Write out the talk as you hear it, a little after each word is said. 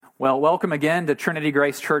Well, welcome again to Trinity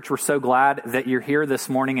Grace Church. We're so glad that you're here this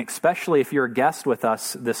morning, especially if you're a guest with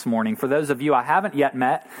us this morning. For those of you I haven't yet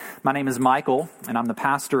met, my name is Michael, and I'm the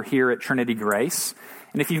pastor here at Trinity Grace.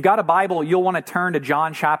 And if you've got a Bible, you'll want to turn to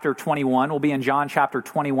John chapter 21. We'll be in John chapter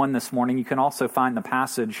 21 this morning. You can also find the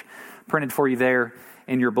passage printed for you there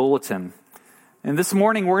in your bulletin. And this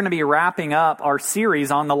morning, we're going to be wrapping up our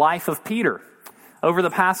series on the life of Peter. Over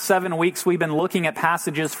the past 7 weeks, we've been looking at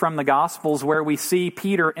passages from the Gospels where we see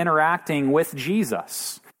Peter interacting with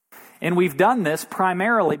Jesus. And we've done this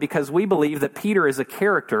primarily because we believe that Peter is a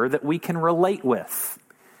character that we can relate with.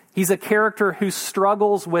 He's a character who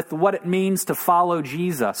struggles with what it means to follow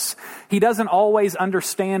Jesus. He doesn't always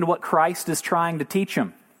understand what Christ is trying to teach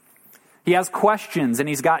him. He has questions and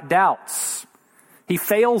he's got doubts. He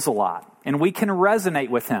fails a lot, and we can resonate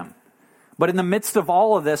with him. But in the midst of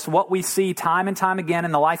all of this, what we see time and time again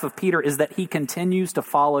in the life of Peter is that he continues to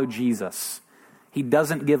follow Jesus. He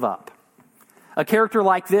doesn't give up. A character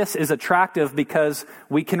like this is attractive because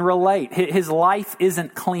we can relate. His life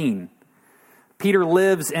isn't clean. Peter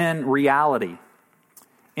lives in reality.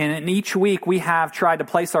 And in each week, we have tried to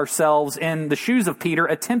place ourselves in the shoes of Peter,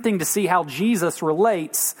 attempting to see how Jesus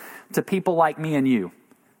relates to people like me and you,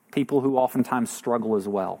 people who oftentimes struggle as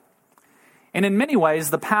well. And in many ways,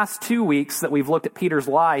 the past 2 weeks that we've looked at Peter's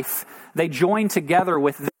life, they join together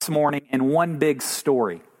with this morning in one big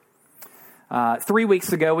story. 3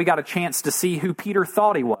 weeks ago, we got a chance to see who Peter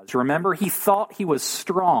thought he was. Remember, he thought he was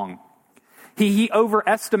strong. He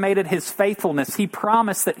overestimated his faithfulness. He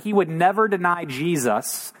promised that he would never deny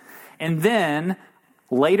Jesus. And then,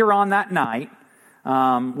 later on that night,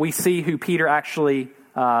 we see who he actually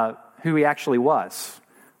was.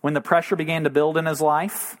 When the pressure began to build in his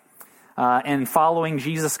life, and following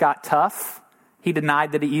Jesus got tough, he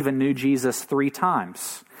denied that he even knew Jesus 3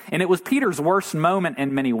 times. And it was Peter's worst moment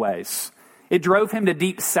in many ways. It drove him to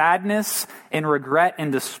deep sadness and regret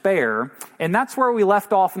and despair. And that's where we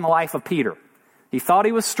left off in the life of Peter. He thought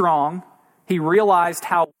he was strong. He realized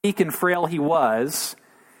how weak and frail he was.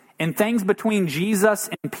 And things between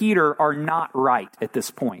Jesus and Peter are not right at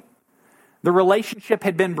this point. The relationship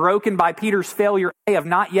had been broken by Peter's failure. They have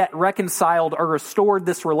not yet reconciled or restored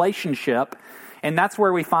this relationship. And that's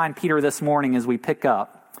where we find Peter this morning as we pick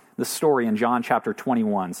up the story in John chapter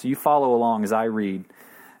 21. So you follow along as I read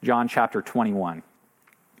John chapter 21.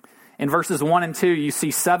 In verses 1 and 2, you see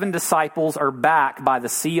 7 disciples are back by the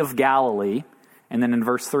Sea of Galilee. And then in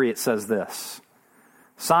verse 3, it says this: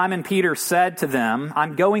 Simon Peter said to them,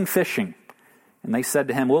 "I'm going fishing." And they said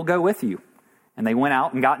to him, "We'll go with you." And they went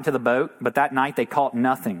out and got into the boat, but that night they caught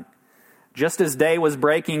nothing. Just as day was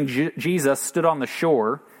breaking, Jesus stood on the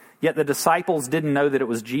shore, yet the disciples didn't know that it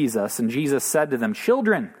was Jesus. And Jesus said to them,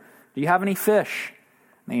 "Children, do you have any fish?"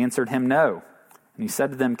 And they answered him, "No." And he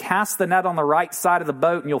said to them, "Cast the net on the right side of the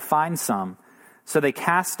boat and you'll find some." So they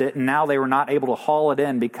cast it, and now they were not able to haul it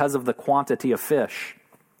in because of the quantity of fish.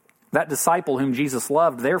 That disciple whom Jesus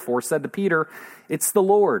loved, therefore, said to Peter, "It's the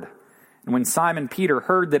Lord." And when Simon Peter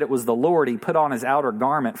heard that it was the Lord, he put on his outer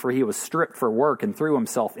garment, for he was stripped for work, and threw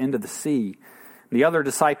himself into the sea. The other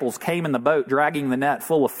disciples came in the boat, dragging the net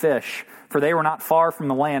full of fish, for they were not far from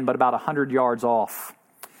the land, but about 100 yards off.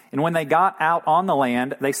 And when they got out on the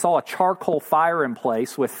land, they saw a charcoal fire in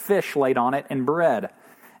place with fish laid on it and bread.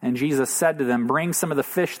 And Jesus said to them, "Bring some of the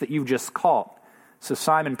fish that you've just caught." So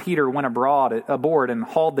Simon Peter went aboard and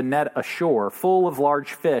hauled the net ashore, full of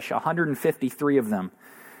large fish, 153 of them.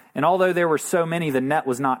 And although there were so many, the net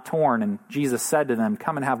was not torn. And Jesus said to them,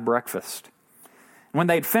 "Come and have breakfast." And when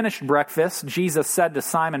they'd finished breakfast, Jesus said to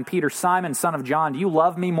Simon Peter, "Simon, son of John, do you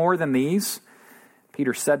love me more than these?"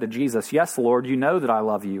 Peter said to Jesus, "Yes, Lord, you know that I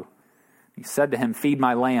love you." He said to him, "Feed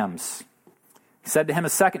my lambs." He said to him a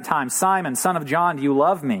second time, "Simon, son of John, do you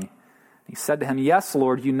love me?" He said to him, "Yes,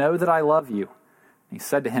 Lord, you know that I love you." He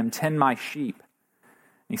said to him, "Tend my sheep."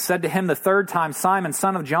 He said to him the third time, "Simon,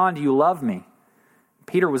 son of John, do you love me?"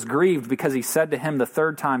 Peter was grieved because he said to him the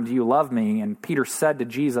third time, "Do you love me?" And Peter said to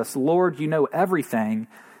Jesus, "Lord, you know everything.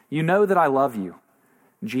 You know that I love you."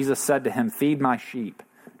 And Jesus said to him, "Feed my sheep.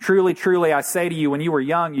 Truly, truly, I say to you, when you were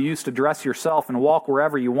young, you used to dress yourself and walk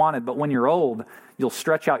wherever you wanted. But when you're old, you'll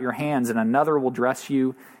stretch out your hands, and another will dress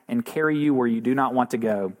you and carry you where you do not want to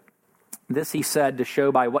go." This he said to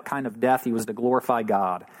show by what kind of death he was to glorify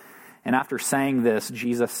God. And after saying this,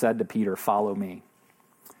 Jesus said to Peter, "Follow me."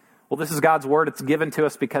 Well, this is God's word. It's given to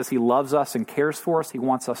us because he loves us and cares for us. He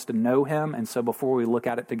wants us to know him. And so before we look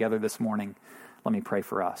at it together this morning, let me pray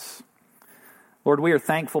for us. Lord, we are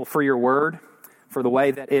thankful for your word, for the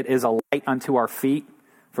way that it is a light unto our feet,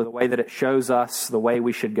 for the way that it shows us the way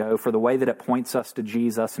we should go, for the way that it points us to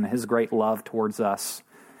Jesus and his great love towards us.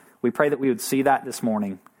 We pray that we would see that this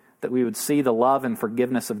morning, that we would see the love and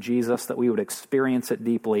forgiveness of Jesus, that we would experience it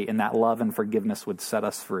deeply, and that love and forgiveness would set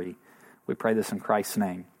us free. We pray this in Christ's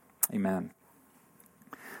name. Amen.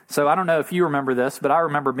 So I don't know if you remember this, but I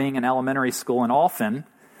remember being in elementary school, and often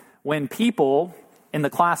when people in the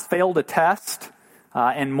class failed a test,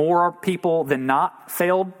 and more people than not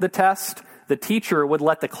failed the test, the teacher would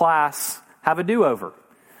let the class have a do-over.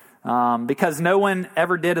 Because no one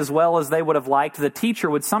ever did as well as they would have liked, the teacher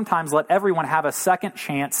would sometimes let everyone have a second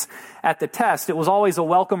chance at the test. It was always a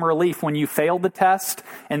welcome relief when you failed the test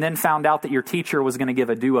and then found out that your teacher was going to give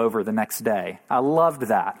a do-over the next day. I loved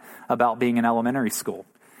that about being in elementary school.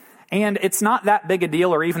 And it's not that big a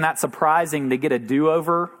deal or even that surprising to get a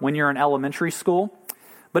do-over when you're in elementary school.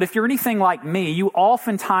 But if you're anything like me, you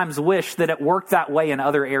oftentimes wish that it worked that way in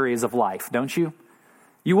other areas of life, don't you?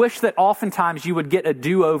 You wish that oftentimes you would get a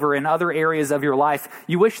do-over in other areas of your life.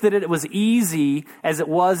 You wish that it was easy, as it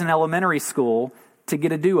was in elementary school, to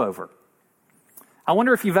get a do-over. I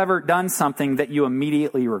wonder if you've ever done something that you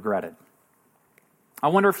immediately regretted. I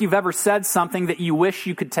wonder if you've ever said something that you wish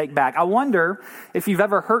you could take back. I wonder if you've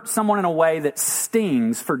ever hurt someone in a way that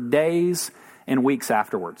stings for days and weeks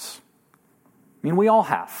afterwards. I mean, we all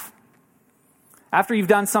have. After you've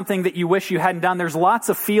done something that you wish you hadn't done, there's lots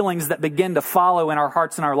of feelings that begin to follow in our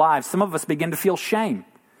hearts and our lives. Some of us begin to feel shame.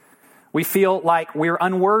 We feel like we're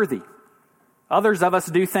unworthy. Others of us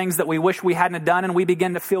do things that we wish we hadn't done, and we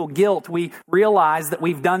begin to feel guilt. We realize that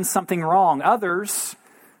we've done something wrong. Others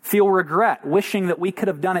feel regret, wishing that we could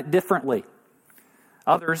have done it differently.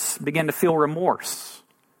 Others begin to feel remorse,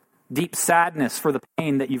 deep sadness for the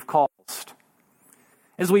pain that you've caused.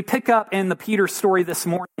 As we pick up in the Peter story this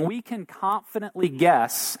morning, we can confidently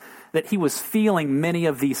guess that he was feeling many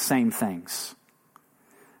of these same things.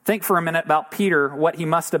 Think for a minute about Peter, what he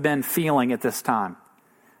must have been feeling at this time.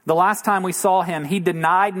 The last time we saw him, he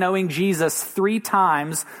denied knowing Jesus 3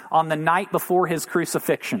 times on the night before his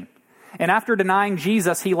crucifixion. And after denying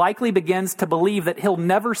Jesus, he likely begins to believe that he'll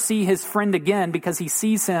never see his friend again because he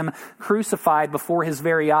sees him crucified before his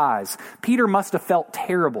very eyes. Peter must have felt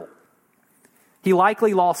terrible. He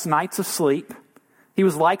likely lost nights of sleep. He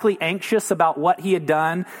was likely anxious about what he had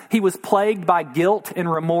done. He was plagued by guilt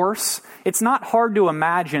and remorse. It's not hard to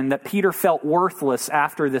imagine that Peter felt worthless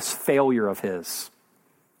after this failure of his.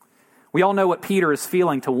 We all know what Peter is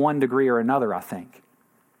feeling to one degree or another, I think.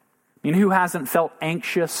 I mean, who hasn't felt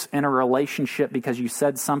anxious in a relationship because you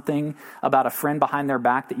said something about a friend behind their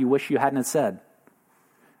back that you wish you hadn't said?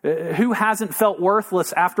 Who hasn't felt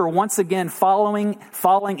worthless after once again falling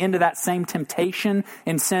into that same temptation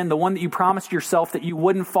and sin, the one that you promised yourself that you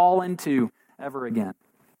wouldn't fall into ever again?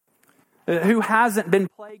 Who hasn't been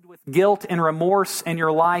plagued with guilt and remorse in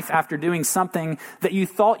your life after doing something that you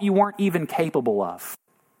thought you weren't even capable of?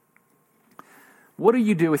 What do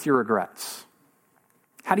you do with your regrets?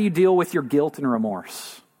 How do you deal with your guilt and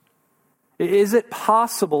remorse? Is it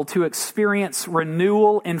possible to experience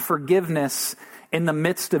renewal and forgiveness in the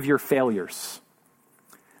midst of your failures?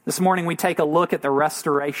 This morning we take a look at the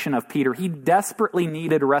restoration of Peter. He desperately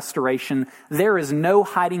needed restoration. There is no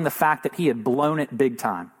hiding the fact that he had blown it big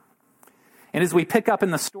time. And as we pick up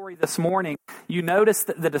in the story this morning, you notice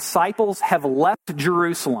that the disciples have left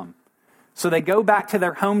Jerusalem. So they go back to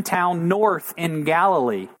their hometown north in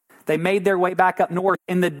Galilee. They made their way back up north.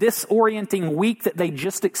 In the disorienting week that they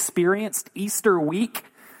just experienced, Easter week,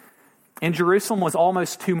 in Jerusalem was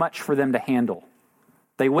almost too much for them to handle.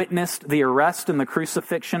 They witnessed the arrest and the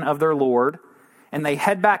crucifixion of their Lord, and they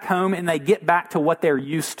head back home and they get back to what they're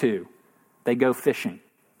used to. They go fishing.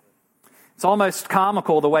 It's almost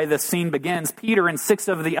comical the way this scene begins. Peter and 6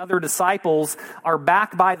 of the other disciples are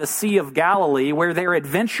back by the Sea of Galilee where their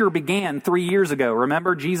adventure began 3 years ago.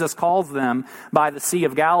 Remember, Jesus calls them by the Sea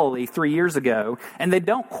of Galilee 3 years ago, and they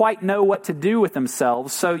don't quite know what to do with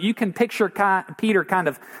themselves. So you can picture Peter kind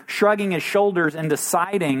of shrugging his shoulders and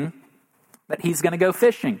deciding that he's going to go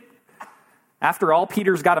fishing. After all,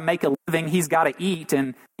 Peter's got to make a living. He's got to eat,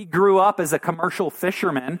 and he grew up as a commercial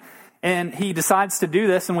fisherman. And he decides to do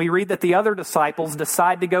this, and we read that the other disciples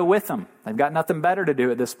decide to go with him. They've got nothing better to do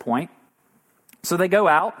at this point. So they go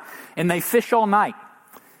out, and they fish all night.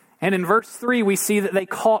 And in verse 3, we see that they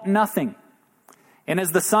caught nothing. And as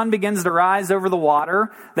the sun begins to rise over the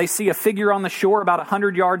water, they see a figure on the shore about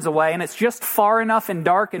 100 yards away, and it's just far enough and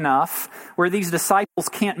dark enough where these disciples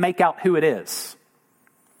can't make out who it is.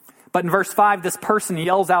 But in verse 5, this person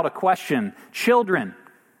yells out a question, "Children,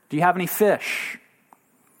 do you have any fish?"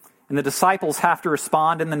 And the disciples have to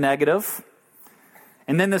respond in the negative.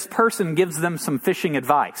 And then this person gives them some fishing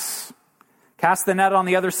advice. Cast the net on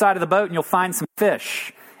the other side of the boat and you'll find some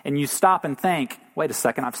fish. And you stop and think, wait a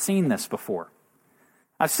second, I've seen this before.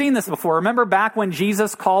 I've seen this before. Remember back when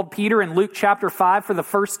Jesus called Peter in Luke chapter 5 for the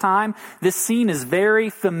first time? This scene is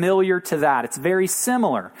very familiar to that. It's very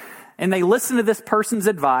similar. And they listen to this person's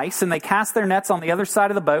advice, and they cast their nets on the other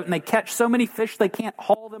side of the boat, and they catch so many fish they can't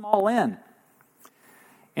haul them all in.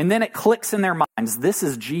 And then it clicks in their minds, this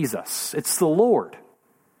is Jesus. It's the Lord.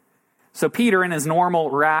 So Peter, in his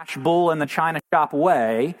normal rash bull in the china shop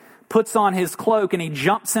way, puts on his cloak and he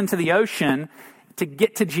jumps into the ocean to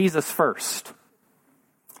get to Jesus first.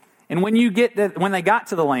 And when they got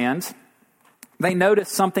to the land, they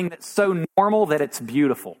noticed something that's so normal that it's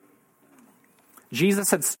beautiful. Jesus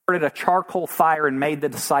had started a charcoal fire and made the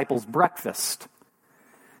disciples breakfast.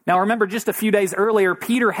 Now remember, just a few days earlier,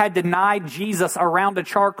 Peter had denied Jesus around a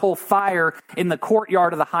charcoal fire in the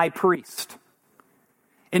courtyard of the high priest.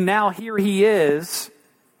 And now here he is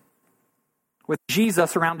with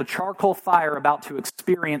Jesus around a charcoal fire, about to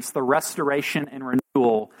experience the restoration and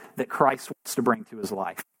renewal that Christ wants to bring to his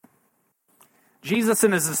life. Jesus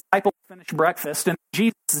and his disciples finish breakfast, and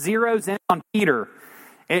Jesus zeroes in on Peter.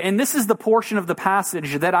 And this is the portion of the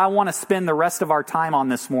passage that I want to spend the rest of our time on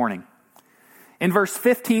this morning. In verse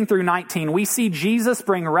 15 through 19, we see Jesus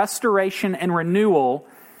bring restoration and renewal,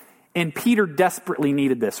 and Peter desperately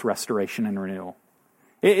needed this restoration and renewal.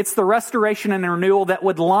 It's the restoration and renewal that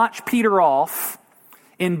would launch Peter off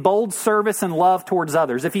in bold service and love towards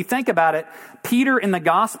others. If you think about it, Peter in the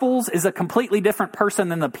Gospels is a completely different person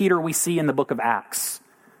than the Peter we see in the book of Acts.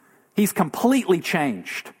 He's completely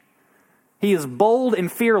changed. He is bold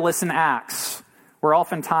and fearless in Acts, where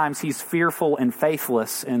oftentimes he's fearful and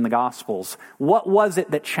faithless in the Gospels. What was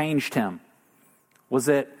it that changed him? Was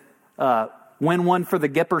it win one for the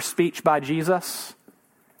Gipper speech by Jesus?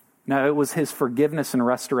 No, it was his forgiveness and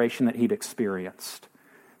restoration that he'd experienced.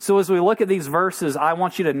 So as we look at these verses, I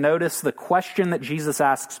want you to notice the question that Jesus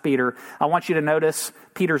asks Peter. I want you to notice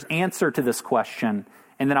Peter's answer to this question.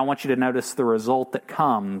 And then I want you to notice the result that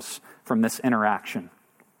comes from this interaction.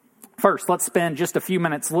 First, let's spend just a few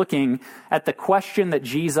minutes looking at the question that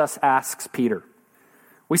Jesus asks Peter.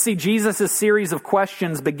 We see Jesus' series of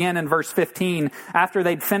questions begin in verse 15. After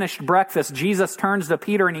they'd finished breakfast, Jesus turns to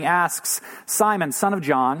Peter and he asks, "Simon, son of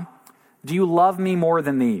John, do you love me more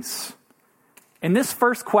than these?" And this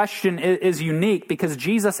first question is unique because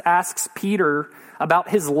Jesus asks Peter about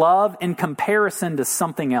his love in comparison to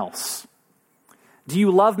something else. Do you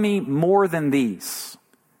love me more than these?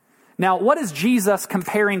 Now, what is Jesus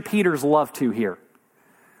comparing Peter's love to here?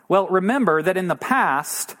 Well, remember that in the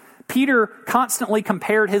past, Peter constantly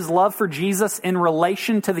compared his love for Jesus in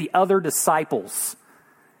relation to the other disciples.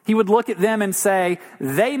 He would look at them and say,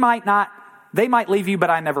 they might leave you, but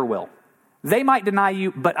I never will. They might deny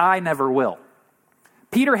you, but I never will.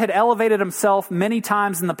 Peter had elevated himself many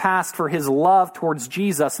times in the past for his love towards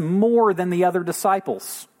Jesus more than the other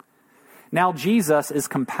disciples. Now Jesus is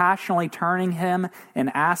compassionately turning him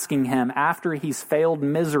and asking him, after he's failed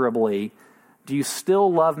miserably, do you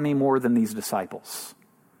still love me more than these disciples?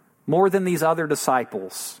 More than these other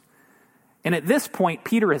disciples? And at this point,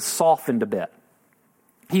 Peter has softened a bit.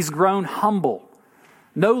 He's grown humble.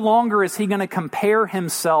 No longer is he going to compare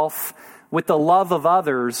himself with the love of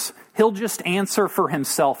others. He'll just answer for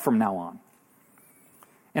himself from now on.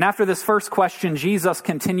 And after this first question, Jesus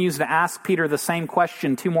continues to ask Peter the same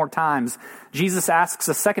question 2 more times. Jesus asks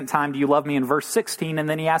a second time, do you love me, in verse 16, and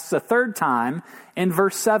then he asks a third time in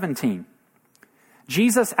verse 17.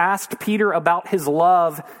 Jesus asked Peter about his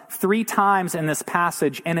love 3 times in this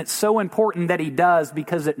passage, and it's so important that he does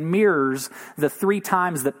because it mirrors the 3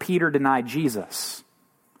 times that Peter denied Jesus.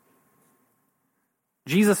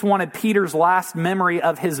 Jesus wanted Peter's last memory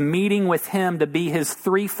of his meeting with him to be his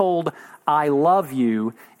threefold I love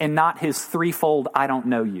you and not his threefold I don't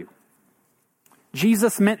know you.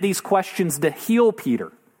 Jesus meant these questions to heal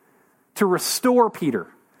Peter, to restore Peter.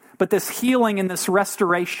 But this healing and this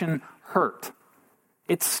restoration hurt.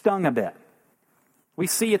 It stung a bit. We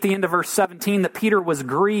see at the end of verse 17 that Peter was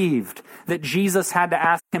grieved that Jesus had to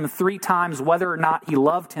ask him 3 times whether or not he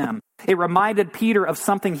loved him. It reminded Peter of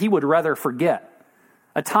something he would rather forget.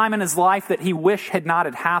 A time in his life that he wished had not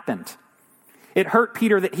had happened. It hurt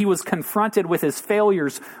Peter that he was confronted with his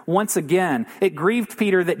failures once again. It grieved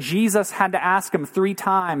Peter that Jesus had to ask him 3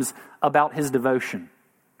 times about his devotion.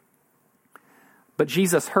 But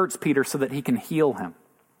Jesus hurts Peter so that he can heal him.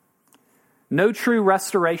 No true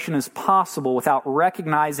restoration is possible without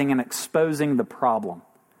recognizing and exposing the problem.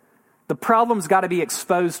 The problem's got to be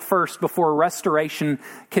exposed first before restoration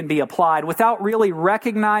can be applied. Without really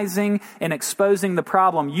recognizing and exposing the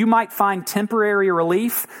problem, you might find temporary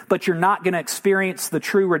relief, but you're not going to experience the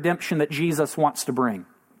true redemption that Jesus wants to bring.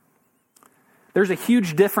 There's a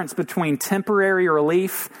huge difference between temporary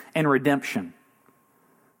relief and redemption.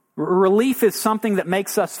 Relief is something that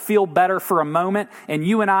makes us feel better for a moment, and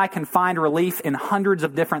you and I can find relief in hundreds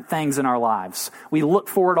of different things in our lives. We look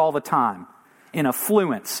for it all the time. In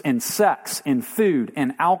affluence, in sex, in food,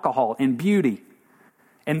 in alcohol, in beauty.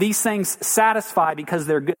 And these things satisfy because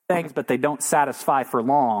they're good things, but they don't satisfy for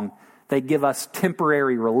long. They give us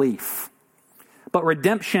temporary relief. But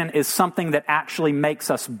redemption is something that actually makes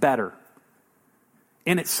us better.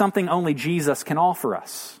 And it's something only Jesus can offer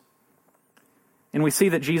us. And we see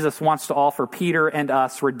that Jesus wants to offer Peter and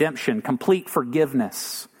us redemption, complete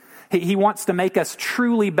forgiveness. He wants to make us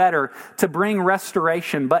truly better, to bring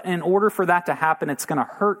restoration. But in order for that to happen, it's going to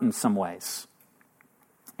hurt in some ways.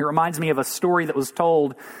 It reminds me of a story that was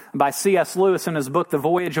told by C.S. Lewis in his book, The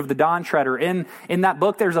Voyage of the Dawn Treader. In that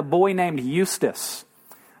book, there's a boy named Eustace,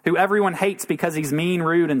 who everyone hates because he's mean,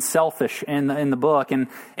 rude, and selfish in the book. And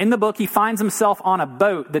in the book, he finds himself on a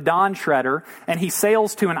boat, the Dawn Treader, and he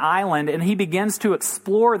sails to an island, and he begins to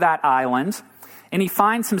explore that island, and he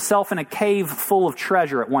finds himself in a cave full of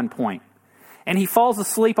treasure at one point. And he falls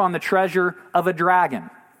asleep on the treasure of a dragon.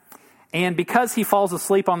 And because he falls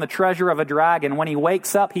asleep on the treasure of a dragon, when he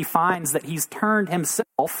wakes up, he finds that he's turned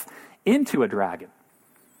himself into a dragon.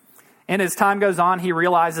 And as time goes on, he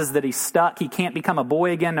realizes that he's stuck. He can't become a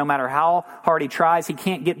boy again, no matter how hard he tries. He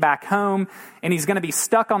can't get back home, and he's going to be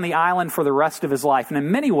stuck on the island for the rest of his life. And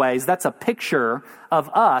in many ways, that's a picture of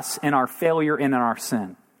us in our failure and in our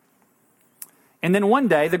sin. And then one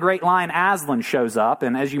day, the great lion Aslan shows up.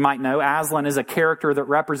 And as you might know, Aslan is a character that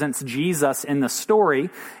represents Jesus in the story.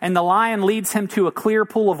 And the lion leads him to a clear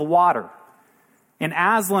pool of water. And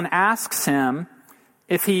Aslan asks him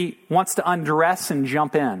if he wants to undress and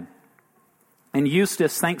jump in. And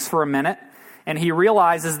Eustace thinks for a minute, and he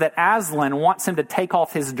realizes that Aslan wants him to take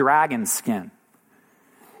off his dragon skin.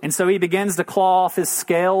 And so he begins to claw off his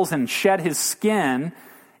scales and shed his skin,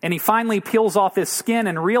 and he finally peels off his skin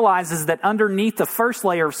and realizes that underneath the first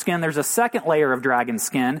layer of skin, there's a second layer of dragon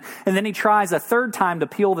skin. And then he tries a third time to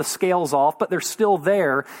peel the scales off, but they're still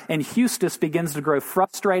there, and Eustace begins to grow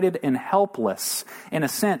frustrated and helpless. In a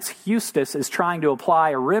sense, Eustace is trying to apply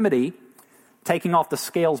a remedy, taking off the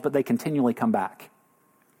scales, but they continually come back.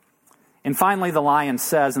 And finally, the lion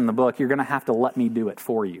says in the book, "You're going to have to let me do it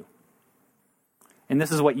for you." And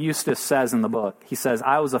this is what Eustace says in the book. He says,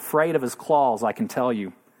 "I was afraid of his claws, I can tell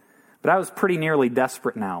you. But I was pretty nearly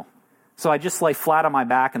desperate now. So I just lay flat on my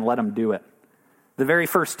back and let him do it. The very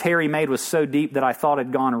first tear he made was so deep that I thought it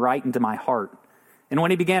had gone right into my heart. And when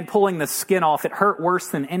he began pulling the skin off, it hurt worse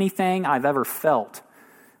than anything I've ever felt.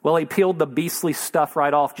 Well, he peeled the beastly stuff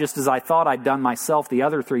right off, just as I thought I'd done myself the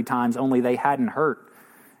other 3 times, only they hadn't hurt.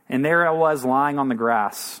 And there I was lying on the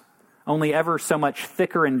grass, only ever so much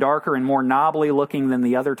thicker and darker and more knobbly looking than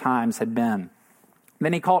the other times had been.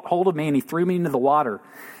 Then he caught hold of me and he threw me into the water.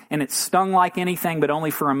 And it stung like anything, but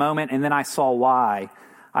only for a moment. And then I saw why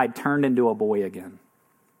I'd turned into a boy again."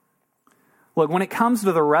 Look, when it comes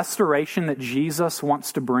to the restoration that Jesus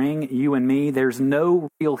wants to bring you and me, there's no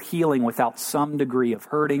real healing without some degree of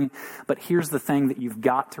hurting. But here's the thing that you've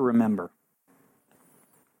got to remember.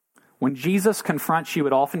 When Jesus confronts you,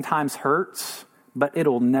 it oftentimes hurts, but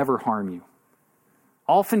it'll never harm you.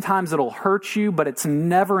 Oftentimes it'll hurt you, but it's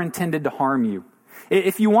never intended to harm you.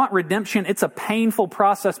 If you want redemption, it's a painful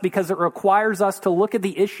process because it requires us to look at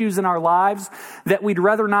the issues in our lives that we'd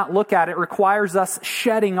rather not look at. It requires us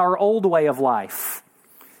shedding our old way of life.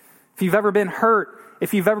 If you've ever been hurt,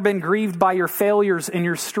 if you've ever been grieved by your failures and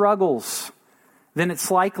your struggles, then it's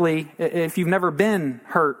likely, if you've never been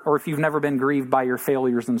hurt or if you've never been grieved by your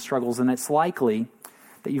failures and struggles, then it's likely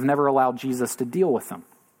that you've never allowed Jesus to deal with them.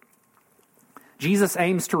 Jesus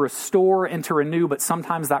aims to restore and to renew, but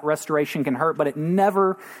sometimes that restoration can hurt, but it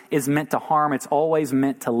never is meant to harm. It's always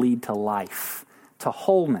meant to lead to life, to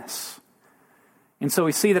wholeness. And so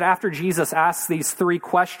we see that after Jesus asks these 3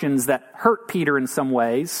 questions that hurt Peter in some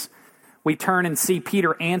ways, we turn and see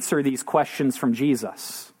Peter answer these questions from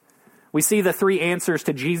Jesus. We see the 3 answers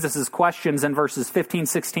to Jesus' questions in verses 15,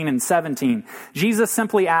 16, and 17. Jesus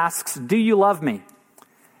simply asks, "Do you love me?"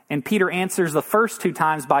 And Peter answers the first 2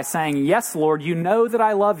 times by saying, "Yes, Lord, you know that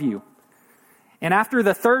I love you." And after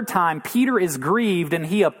the 3rd time, Peter is grieved and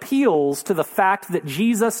he appeals to the fact that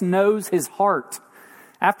Jesus knows his heart.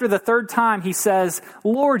 After the 3rd time, he says,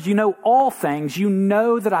 "Lord, you know all things. You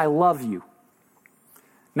know that I love you."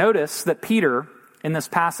 Notice that Peter, in this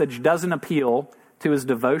passage, doesn't appeal to his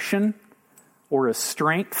devotion or his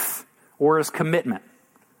strength or his commitment.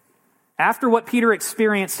 After what Peter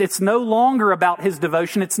experienced, it's no longer about his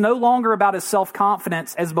devotion. It's no longer about his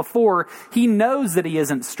self-confidence as before. He knows that he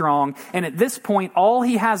isn't strong. And at this point, all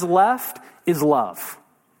he has left is love.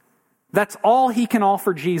 That's all he can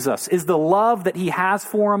offer Jesus, is the love that he has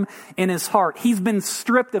for him in his heart. He's been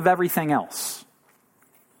stripped of everything else.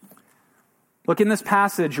 Look, in this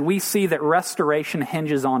passage, we see that restoration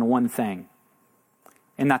hinges on one thing,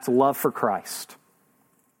 and that's love for Christ.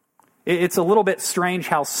 It's a little bit strange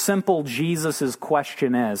how simple Jesus'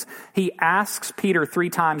 question is. He asks Peter 3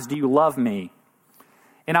 times, "Do you love me?"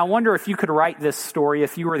 And I wonder if you could write this story,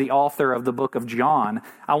 if you were the author of the book of John,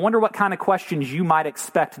 I wonder what kind of questions you might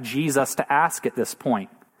expect Jesus to ask at this point.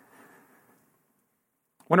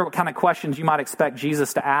 I wonder what kind of questions you might expect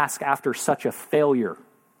Jesus to ask after such a failure.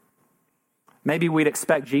 Maybe we'd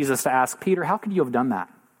expect Jesus to ask, "Peter, how could you have done that?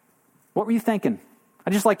 What were you thinking?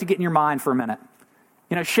 I'd just like to get in your mind for a minute.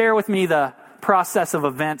 Share with me the process of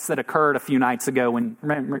events that occurred a few nights ago when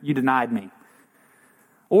you denied me."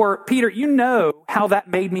 Or, "Peter, you know how that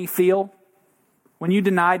made me feel when you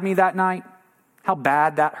denied me that night? How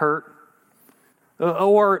bad that hurt?"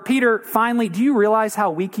 Or, "Peter, finally, do you realize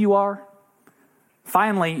how weak you are?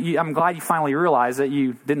 Finally, I'm glad you finally realize it.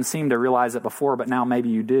 You didn't seem to realize it before, but now maybe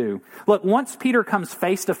you do." Look, once Peter comes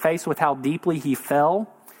face to face with how deeply he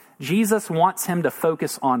fell, Jesus wants him to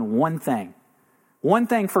focus on one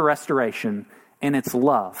thing for restoration, and it's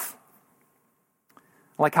love.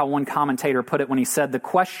 I like how one commentator put it when he said, the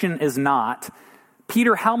question is not,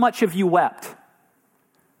 "Peter, how much have you wept?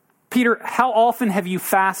 Peter, how often have you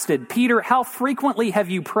fasted? Peter, how frequently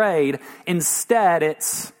have you prayed?" Instead,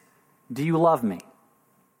 it's, "Do you love me?"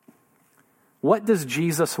 What does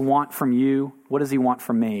Jesus want from you? What does he want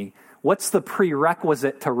from me? What's the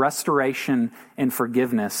prerequisite to restoration and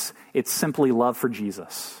forgiveness? It's simply love for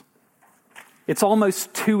Jesus. It's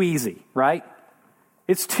almost too easy, right?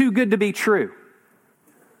 It's too good to be true.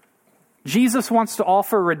 Jesus wants to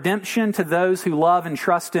offer redemption to those who love and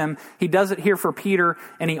trust him. He does it here for Peter,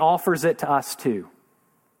 and he offers it to us too.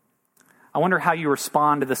 I wonder how you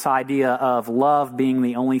respond to this idea of love being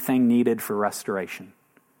the only thing needed for restoration.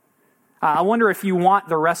 I wonder if you want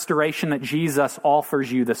the restoration that Jesus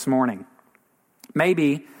offers you this morning.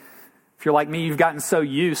 Maybe, if you're like me, you've gotten so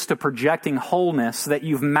used to projecting wholeness that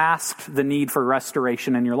you've masked the need for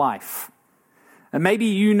restoration in your life. And maybe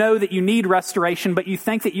you know that you need restoration, but you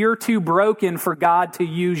think that you're too broken for God to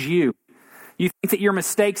use you. You think that your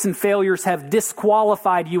mistakes and failures have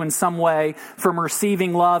disqualified you in some way from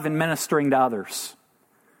receiving love and ministering to others.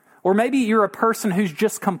 Or maybe you're a person who's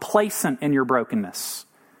just complacent in your brokenness.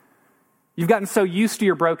 You've gotten so used to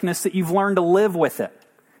your brokenness that you've learned to live with it.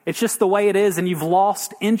 It's just the way it is, and you've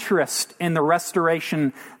lost interest in the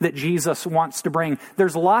restoration that Jesus wants to bring.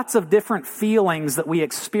 There's lots of different feelings that we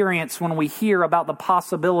experience when we hear about the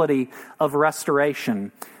possibility of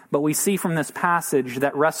restoration. But we see from this passage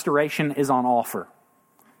that restoration is on offer.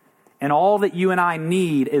 And all that you and I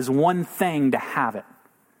need is one thing to have it,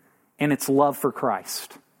 and it's love for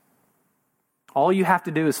Christ. All you have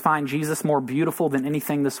to do is find Jesus more beautiful than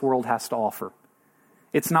anything this world has to offer.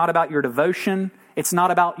 It's not about your devotion. It's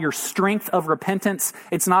not about your strength of repentance.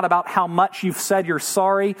 It's not about how much you've said you're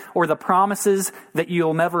sorry or the promises that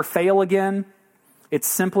you'll never fail again. It's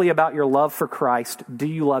simply about your love for Christ. Do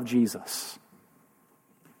you love Jesus?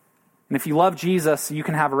 And if you love Jesus, you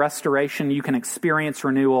can have restoration, you can experience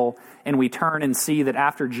renewal, and we turn and see that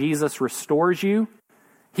after Jesus restores you,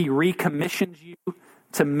 he recommissions you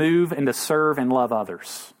to move and to serve and love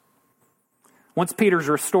others. Once Peter's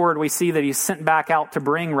restored, we see that he's sent back out to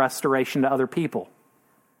bring restoration to other people.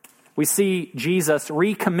 We see Jesus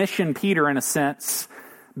recommission Peter in a sense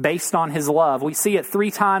based on his love. We see it 3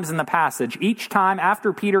 times in the passage. Each time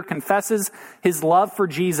after Peter confesses his love for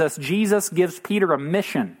Jesus, Jesus gives Peter a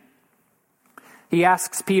mission. He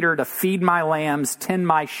asks Peter to feed my lambs, tend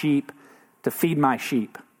my sheep, to feed my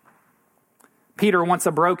sheep. Peter, once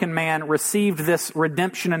a broken man, received this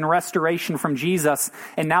redemption and restoration from Jesus,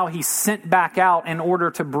 and now he's sent back out in order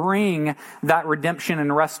to bring that redemption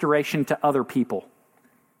and restoration to other people.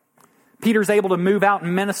 Peter's able to move out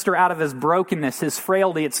and minister out of his brokenness, his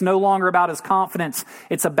frailty. It's no longer about his confidence,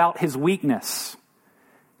 it's about his weakness.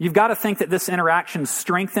 You've got to think that this interaction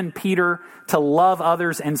strengthened Peter to love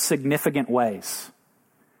others in significant ways.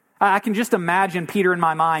 I can just imagine Peter in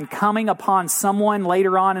my mind coming upon someone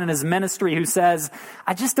later on in his ministry who says,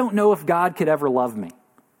 I just don't know if God could ever love me.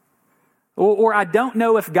 Or I don't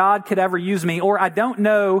know if God could ever use me. Or I don't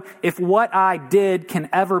know if what I did can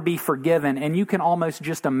ever be forgiven. And you can almost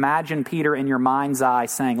just imagine Peter in your mind's eye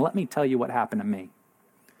saying, let me tell you what happened to me.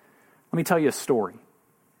 Let me tell you a story.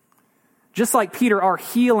 Just like Peter, our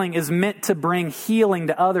healing is meant to bring healing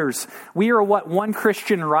to others. We are what one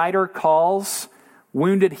Christian writer calls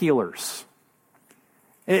wounded healers.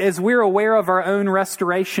 As we're aware of our own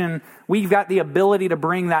restoration, we've got the ability to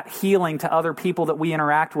bring that healing to other people that we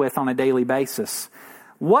interact with on a daily basis.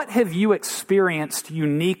 What have you experienced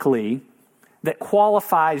uniquely that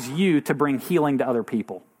qualifies you to bring healing to other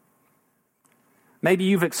people? Maybe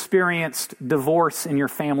you've experienced divorce in your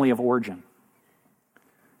family of origin,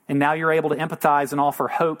 and now you're able to empathize and offer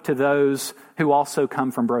hope to those who also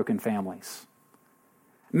come from broken families.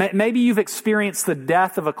 Maybe you've experienced the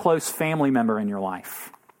death of a close family member in your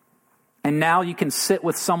life, and now you can sit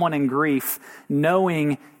with someone in grief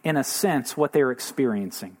knowing, in a sense, what they're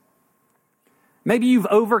experiencing. Maybe you've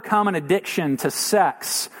overcome an addiction to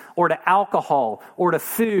sex or to alcohol or to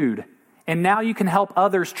food, and now you can help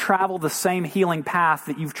others travel the same healing path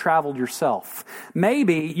that you've traveled yourself.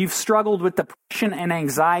 Maybe you've struggled with depression and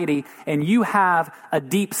anxiety, and you have a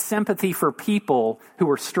deep sympathy for people who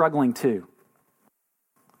are struggling too.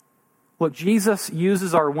 Look, Jesus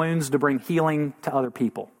uses our wounds to bring healing to other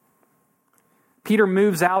people. Peter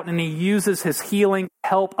moves out and he uses his healing to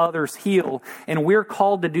help others heal. And we're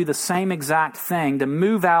called to do the same exact thing, to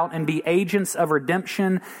move out and be agents of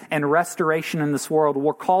redemption and restoration in this world.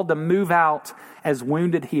 We're called to move out as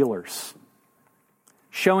wounded healers,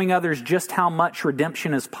 showing others just how much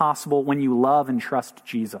redemption is possible when you love and trust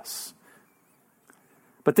Jesus.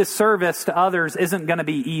 But this service to others isn't going to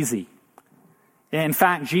be easy. In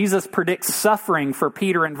fact, Jesus predicts suffering for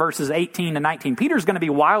Peter in verses 18 to 19. Peter's going to be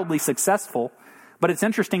wildly successful, but it's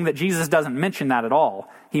interesting that Jesus doesn't mention that at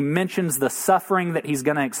all. He mentions the suffering that he's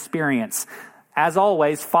going to experience. As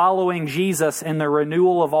always, following Jesus in the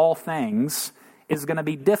renewal of all things is going to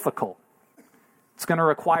be difficult. It's going to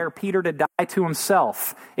require Peter to die to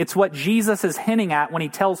himself. It's what Jesus is hinting at when he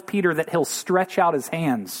tells Peter that he'll stretch out his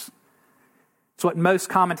hands. It's what most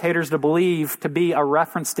commentators believe to be a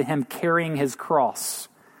reference to him carrying his cross,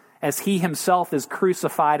 as he himself is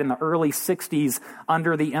crucified in the early 60s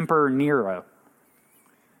under the Emperor Nero.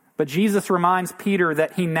 But Jesus reminds Peter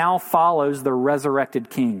that he now follows the resurrected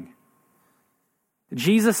King.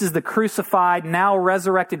 Jesus is the crucified, now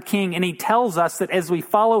resurrected King, and he tells us that as we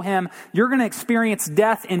follow him, you're going to experience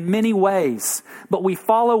death in many ways. But we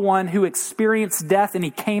follow one who experienced death and he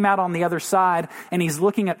came out on the other side, and he's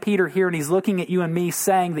looking at Peter here and he's looking at you and me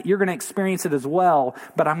saying that you're going to experience it as well,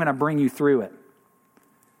 but I'm going to bring you through it.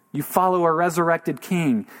 You follow a resurrected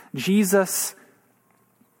King. Jesus,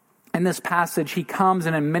 in this passage, he comes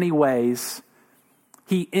and in many ways,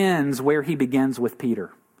 he ends where he begins with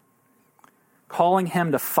Peter, calling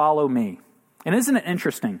him to follow me. And isn't it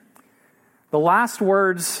interesting? The last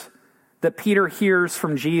words that Peter hears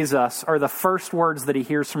from Jesus are the first words that he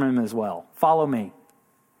hears from him as well. Follow me.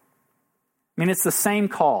 I mean, it's the same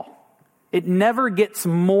call. It never gets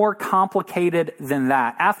more complicated than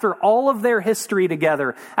that. After all of their history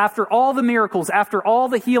together, after all the miracles, after all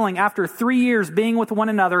the healing, after 3 years being with one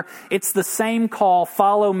another, it's the same call,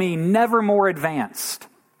 follow me, never more advanced.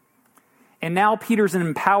 And now Peter's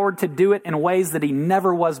empowered to do it in ways that he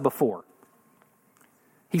never was before.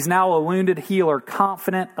 He's now a wounded healer,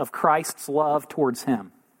 confident of Christ's love towards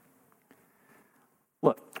him.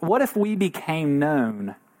 Look, what if we became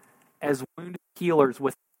known as wounded healers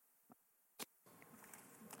with?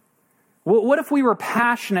 What if we were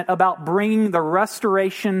passionate about bringing the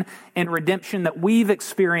restoration and redemption that we've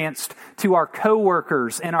experienced to our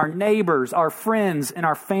coworkers and our neighbors, our friends, and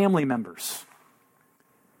our family members?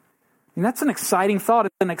 And that's an exciting thought.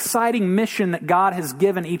 It's an exciting mission that God has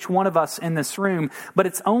given each one of us in this room. But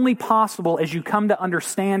it's only possible as you come to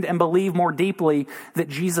understand and believe more deeply that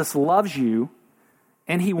Jesus loves you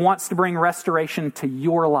and he wants to bring restoration to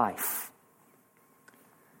your life.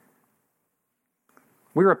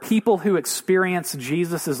 We're a people who experience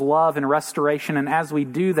Jesus' love and restoration. And as we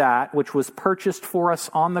do that, which was purchased for us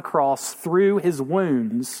on the cross through his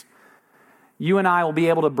wounds, you and I will be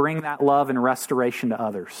able to bring that love and restoration to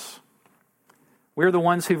others. We're the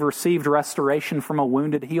ones who've received restoration from a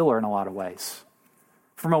wounded healer in a lot of ways.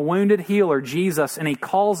 From a wounded healer, Jesus, and he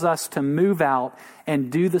calls us to move out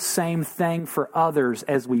and do the same thing for others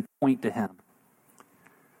as we point to him.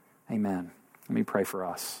 Amen. Let me pray for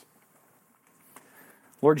us.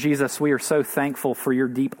 Lord Jesus, we are so thankful for your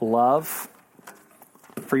deep love,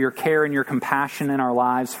 for your care and your compassion in our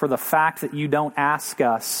lives, for the fact that you don't ask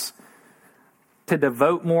us to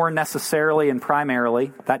devote more necessarily and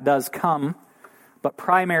primarily. That does come. But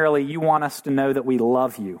primarily, you want us to know that we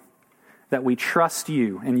love you, that we trust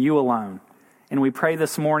you and you alone. And we pray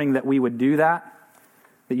this morning that we would do that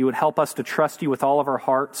you would help us to trust you with all of our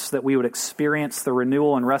hearts, that we would experience the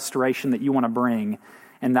renewal and restoration that you want to bring,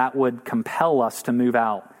 and that would compel us to move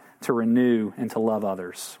out, to renew, and to love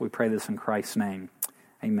others. We pray this in Christ's name.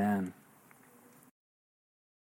 Amen.